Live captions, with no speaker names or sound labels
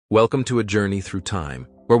Welcome to a journey through time,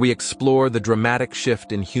 where we explore the dramatic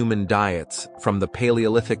shift in human diets from the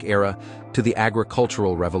Paleolithic era to the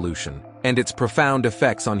agricultural revolution, and its profound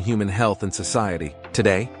effects on human health and society.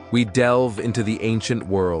 Today, we delve into the ancient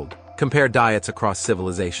world, compare diets across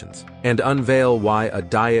civilizations, and unveil why a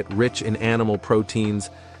diet rich in animal proteins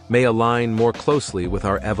may align more closely with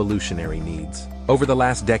our evolutionary needs. Over the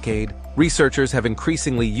last decade, researchers have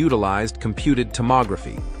increasingly utilized computed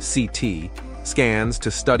tomography, CT, scans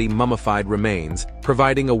to study mummified remains,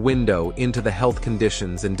 providing a window into the health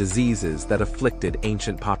conditions and diseases that afflicted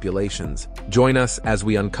ancient populations. Join us as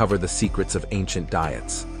we uncover the secrets of ancient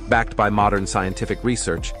diets, backed by modern scientific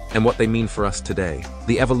research, and what they mean for us today.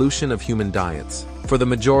 The evolution of human diets. For the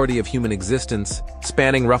majority of human existence,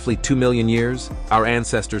 spanning roughly 2 million years, our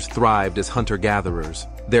ancestors thrived as hunter-gatherers.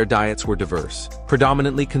 Their diets were diverse,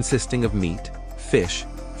 predominantly consisting of meat, fish,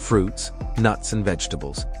 fruits, nuts, and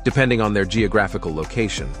vegetables, depending on their geographical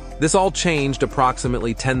location. This all changed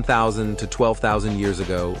approximately 10,000 to 12,000 years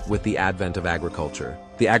ago with the advent of agriculture.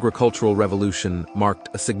 The agricultural revolution marked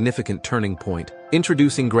a significant turning point,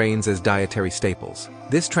 introducing grains as dietary staples.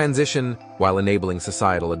 This transition, while enabling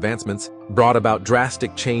societal advancements, brought about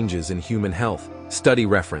drastic changes in human health. Study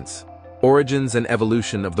reference: Origins and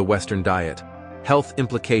Evolution of the Western Diet, Health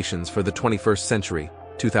Implications for the 21st Century,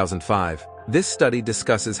 2005. This study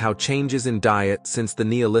discusses how changes in diet since the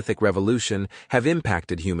Neolithic Revolution have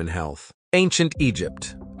impacted human health. Ancient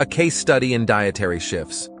Egypt, a case study in dietary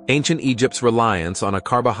shifts. Ancient Egypt's reliance on a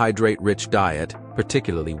carbohydrate-rich diet,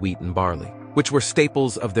 particularly wheat and barley, which were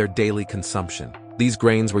staples of their daily consumption. These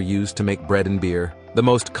grains were used to make bread and beer, the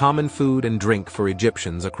most common food and drink for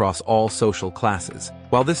Egyptians across all social classes.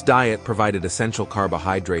 While this diet provided essential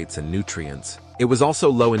carbohydrates and nutrients, it was also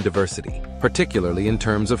low in diversity, particularly in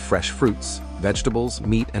terms of fresh fruits, vegetables,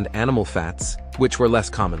 meat, and animal fats, which were less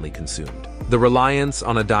commonly consumed. The reliance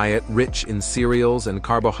on a diet rich in cereals and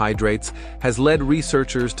carbohydrates has led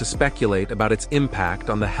researchers to speculate about its impact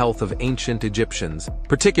on the health of ancient Egyptians,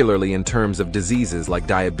 particularly in terms of diseases like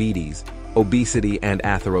diabetes, obesity, and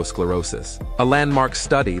atherosclerosis. A landmark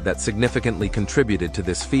study that significantly contributed to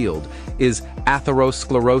this field is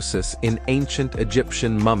atherosclerosis in ancient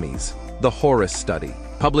Egyptian mummies, the Horus study,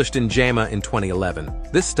 published in JAMA in 2011.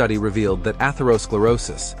 This study revealed that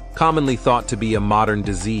atherosclerosis, commonly thought to be a modern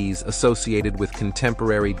disease associated with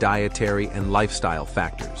contemporary dietary and lifestyle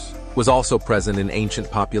factors, was also present in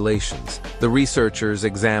ancient populations. The researchers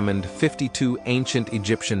examined 52 ancient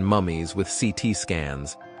Egyptian mummies with CT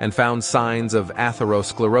scans and found signs of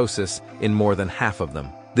atherosclerosis in more than half of them.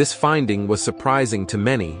 This finding was surprising to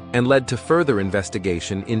many and led to further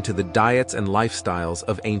investigation into the diets and lifestyles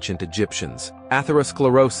of ancient Egyptians.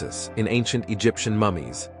 Atherosclerosis in ancient Egyptian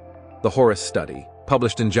mummies. The Horus study,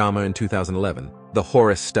 published in JAMA in 2011. The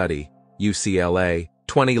Horus study, UCLA,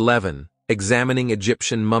 2011, examining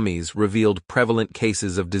Egyptian mummies revealed prevalent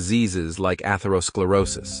cases of diseases like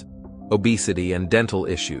atherosclerosis, obesity, and dental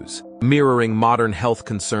issues, mirroring modern health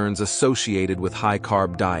concerns associated with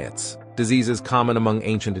high-carb diets. Diseases common among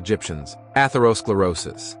ancient Egyptians.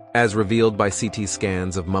 Atherosclerosis, as revealed by CT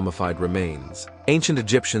scans of mummified remains. Ancient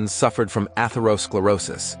Egyptians suffered from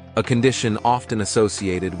atherosclerosis, a condition often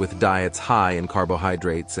associated with diets high in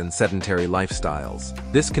carbohydrates and sedentary lifestyles.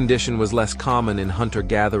 This condition was less common in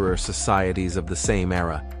hunter-gatherer societies of the same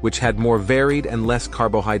era, which had more varied and less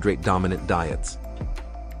carbohydrate-dominant diets.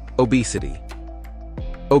 Obesity.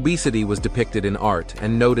 Obesity was depicted in art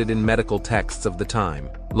and noted in medical texts of the time,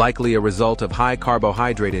 likely a result of high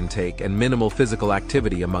carbohydrate intake and minimal physical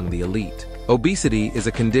activity among the elite. Obesity is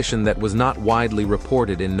a condition that was not widely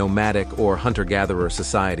reported in nomadic or hunter-gatherer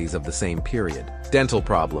societies of the same period. Dental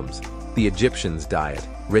problems. The Egyptians' diet,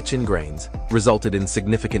 rich in grains, resulted in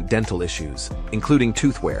significant dental issues, including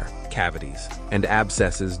tooth wear, cavities, and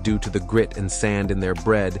abscesses due to the grit and sand in their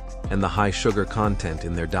bread and the high sugar content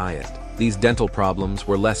in their diet. These dental problems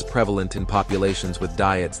were less prevalent in populations with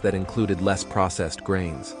diets that included less processed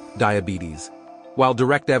grains. Diabetes. While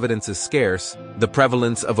direct evidence is scarce, the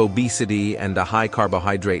prevalence of obesity and a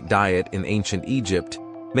high-carbohydrate diet in ancient Egypt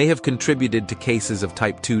may have contributed to cases of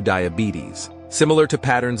type 2 diabetes, similar to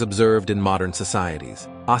patterns observed in modern societies.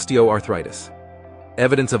 Osteoarthritis.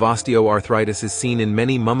 Evidence of osteoarthritis is seen in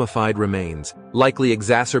many mummified remains, likely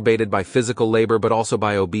exacerbated by physical labor but also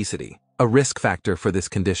by obesity, a risk factor for this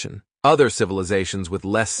condition. Other civilizations with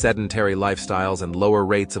less sedentary lifestyles and lower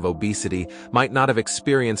rates of obesity might not have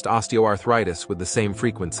experienced osteoarthritis with the same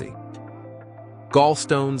frequency.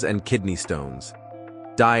 Gallstones and kidney stones.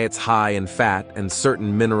 Diets high in fat and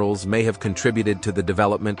certain minerals may have contributed to the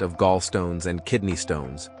development of gallstones and kidney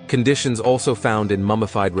stones, conditions also found in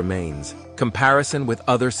mummified remains. Comparison with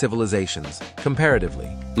other civilizations.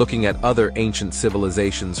 Comparatively, looking at other ancient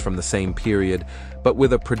civilizations from the same period, but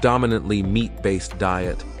with a predominantly meat-based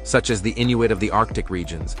diet, such as the Inuit of the Arctic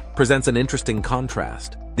regions, presents an interesting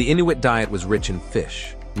contrast. The Inuit diet was rich in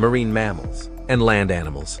fish, marine mammals, and land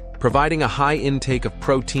animals, providing a high intake of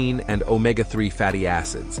protein and omega-3 fatty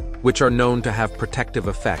acids, which are known to have protective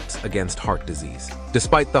effects against heart disease.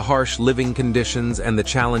 Despite the harsh living conditions and the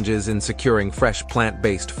challenges in securing fresh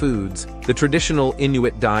plant-based foods, the traditional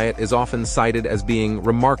Inuit diet is often cited as being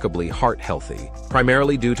remarkably heart-healthy,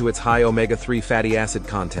 primarily due to its high omega-3 fatty acid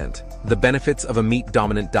content. The benefits of a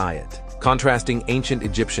meat-dominant diet. Contrasting ancient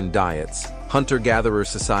Egyptian diets, hunter-gatherer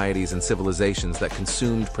societies and civilizations that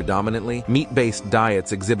consumed predominantly meat-based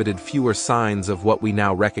diets exhibited fewer signs of what we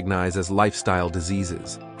now recognize as lifestyle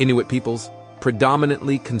diseases. Inuit peoples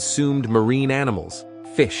predominantly consumed marine animals,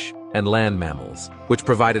 fish, and land mammals, which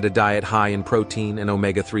provided a diet high in protein and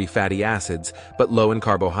omega-3 fatty acids, but low in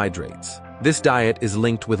carbohydrates. This diet is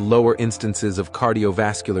linked with lower instances of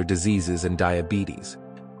cardiovascular diseases and diabetes.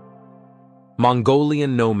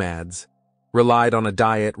 Mongolian nomads relied on a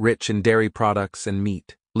diet rich in dairy products and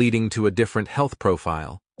meat, leading to a different health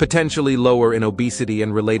profile, potentially lower in obesity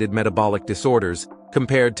and related metabolic disorders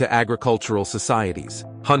compared to agricultural societies.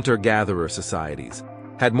 Hunter-gatherer societies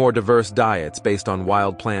had more diverse diets based on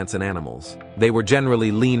wild plants and animals. They were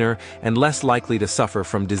generally leaner and less likely to suffer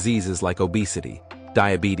from diseases like obesity,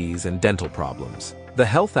 diabetes, and dental problems. The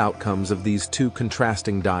health outcomes of these two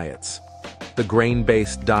contrasting diets, the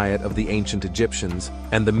grain-based diet of the ancient Egyptians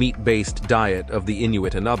and the meat-based diet of the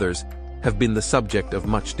Inuit and others, have been the subject of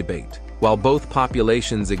much debate. While both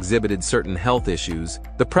populations exhibited certain health issues,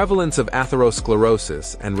 the prevalence of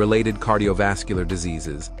atherosclerosis and related cardiovascular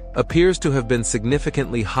diseases appears to have been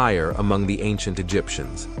significantly higher among the ancient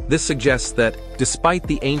Egyptians. This suggests that, despite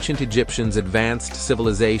the ancient Egyptians' advanced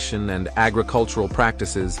civilization and agricultural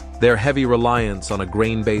practices, their heavy reliance on a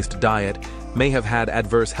grain-based diet may have had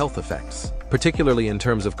adverse health effects, particularly in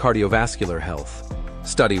terms of cardiovascular health.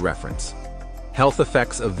 Study reference: Health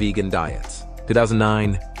Effects of Vegan Diets.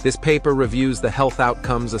 2009, this paper reviews the health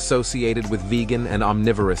outcomes associated with vegan and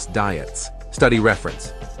omnivorous diets. Study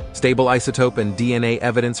reference: Stable isotope and DNA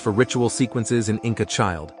evidence for ritual sequences in Inca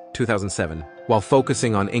child. 2007. While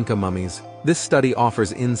focusing on Inca mummies, this study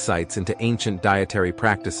offers insights into ancient dietary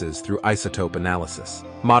practices through isotope analysis.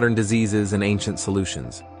 Modern diseases and ancient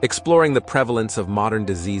solutions. Exploring the prevalence of modern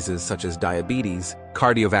diseases such as diabetes,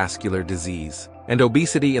 cardiovascular disease, and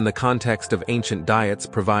obesity in the context of ancient diets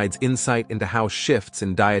provides insight into how shifts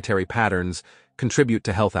in dietary patterns contribute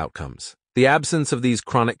to health outcomes. The absence of these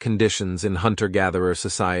chronic conditions in hunter-gatherer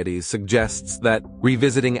societies suggests that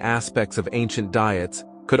revisiting aspects of ancient diets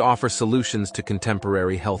could offer solutions to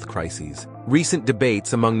contemporary health crises. Recent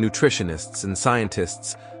debates among nutritionists and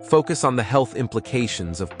scientists focus on the health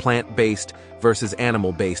implications of plant-based versus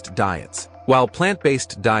animal-based diets. While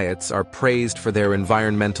plant-based diets are praised for their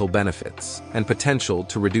environmental benefits and potential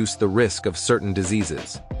to reduce the risk of certain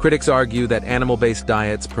diseases, critics argue that animal-based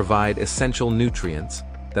diets provide essential nutrients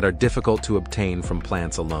that are difficult to obtain from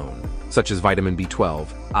plants alone, such as vitamin B12,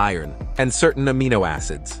 iron, and certain amino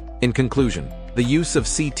acids. In conclusion, the use of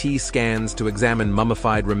CT scans to examine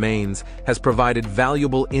mummified remains has provided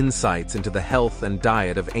valuable insights into the health and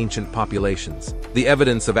diet of ancient populations. The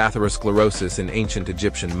evidence of atherosclerosis in ancient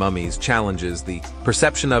Egyptian mummies challenges the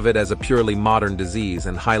perception of it as a purely modern disease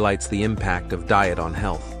and highlights the impact of diet on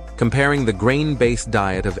health. Comparing the grain-based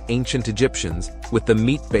diet of ancient Egyptians with the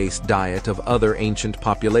meat-based diet of other ancient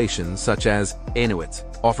populations, such as Inuits,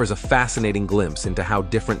 offers a fascinating glimpse into how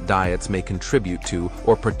different diets may contribute to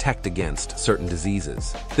or protect against certain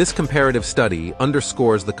diseases. This comparative study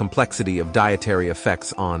underscores the complexity of dietary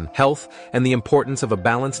effects on health and the importance of a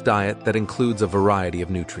balanced diet that includes a variety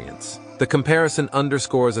of nutrients. The comparison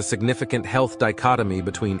underscores a significant health dichotomy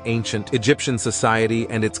between ancient Egyptian society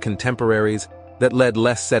and its contemporaries that led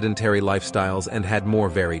less sedentary lifestyles and had more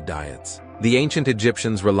varied diets. The ancient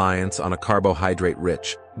Egyptians' reliance on a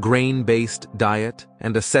carbohydrate-rich, grain-based diet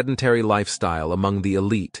and a sedentary lifestyle among the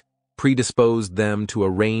elite predisposed them to a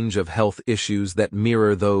range of health issues that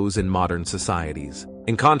mirror those in modern societies.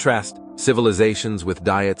 In contrast, civilizations with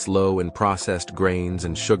diets low in processed grains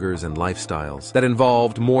and sugars and lifestyles that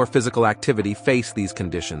involved more physical activity face these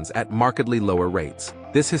conditions at markedly lower rates.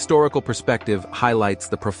 This historical perspective highlights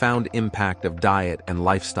the profound impact of diet and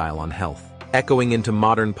lifestyle on health. Echoing into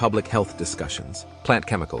modern public health discussions, plant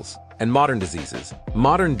chemicals, and modern diseases.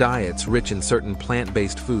 Modern diets rich in certain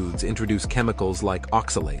plant-based foods introduce chemicals like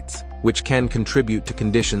oxalates, which can contribute to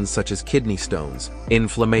conditions such as kidney stones,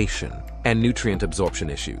 inflammation, and nutrient absorption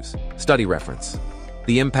issues. Study reference: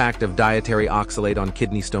 The Impact of Dietary Oxalate on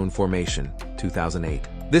Kidney Stone Formation, 2008.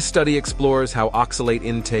 This study explores how oxalate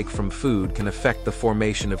intake from food can affect the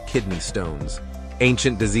formation of kidney stones.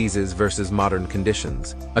 Ancient diseases versus modern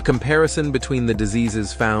conditions. A comparison between the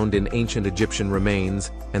diseases found in ancient Egyptian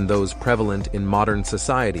remains and those prevalent in modern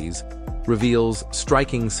societies reveals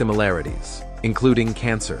striking similarities, including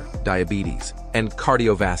cancer, diabetes, and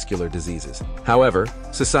cardiovascular diseases. However,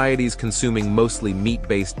 societies consuming mostly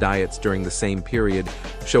meat-based diets during the same period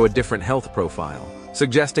show a different health profile,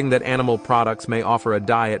 suggesting that animal products may offer a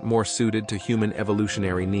diet more suited to human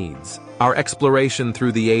evolutionary needs. Our exploration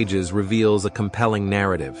through the ages reveals a compelling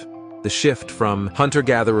narrative. The shift from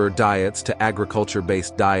hunter-gatherer diets to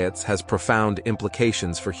agriculture-based diets has profound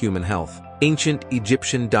implications for human health. Ancient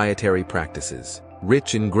Egyptian dietary practices,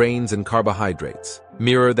 rich in grains and carbohydrates,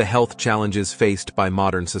 mirror the health challenges faced by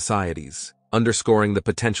modern societies, underscoring the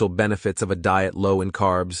potential benefits of a diet low in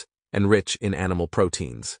carbs and rich in animal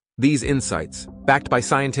proteins. These insights, backed by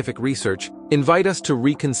scientific research, invite us to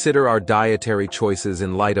reconsider our dietary choices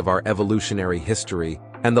in light of our evolutionary history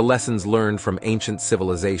and the lessons learned from ancient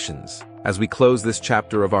civilizations. As we close this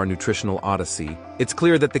chapter of our nutritional odyssey, it's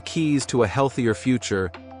clear that the keys to a healthier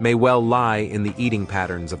future may well lie in the eating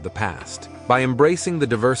patterns of the past. By embracing the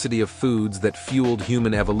diversity of foods that fueled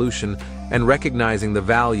human evolution and recognizing the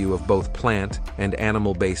value of both plant and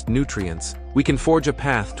animal-based nutrients, we can forge a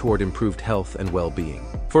path toward improved health and well-being.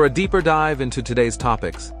 For a deeper dive into today's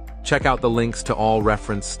topics, check out the links to all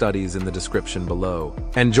reference studies in the description below,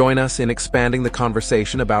 and join us in expanding the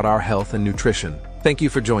conversation about our health and nutrition. Thank you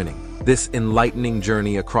for joining this enlightening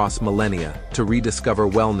journey across millennia to rediscover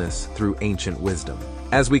wellness through ancient wisdom.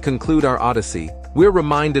 As we conclude our odyssey, we're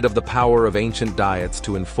reminded of the power of ancient diets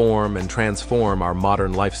to inform and transform our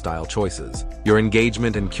modern lifestyle choices. Your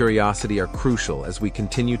engagement and curiosity are crucial as we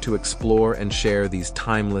continue to explore and share these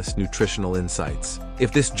timeless nutritional insights.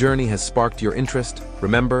 If this journey has sparked your interest,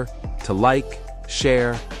 remember to like,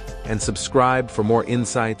 share, and subscribe for more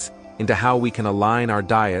insights into how we can align our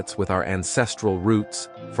diets with our ancestral roots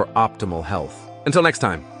for optimal health. Until next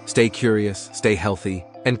time, stay curious, stay healthy,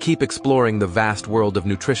 and keep exploring the vast world of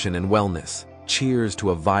nutrition and wellness. Cheers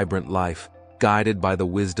to a vibrant life, guided by the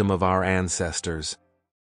wisdom of our ancestors.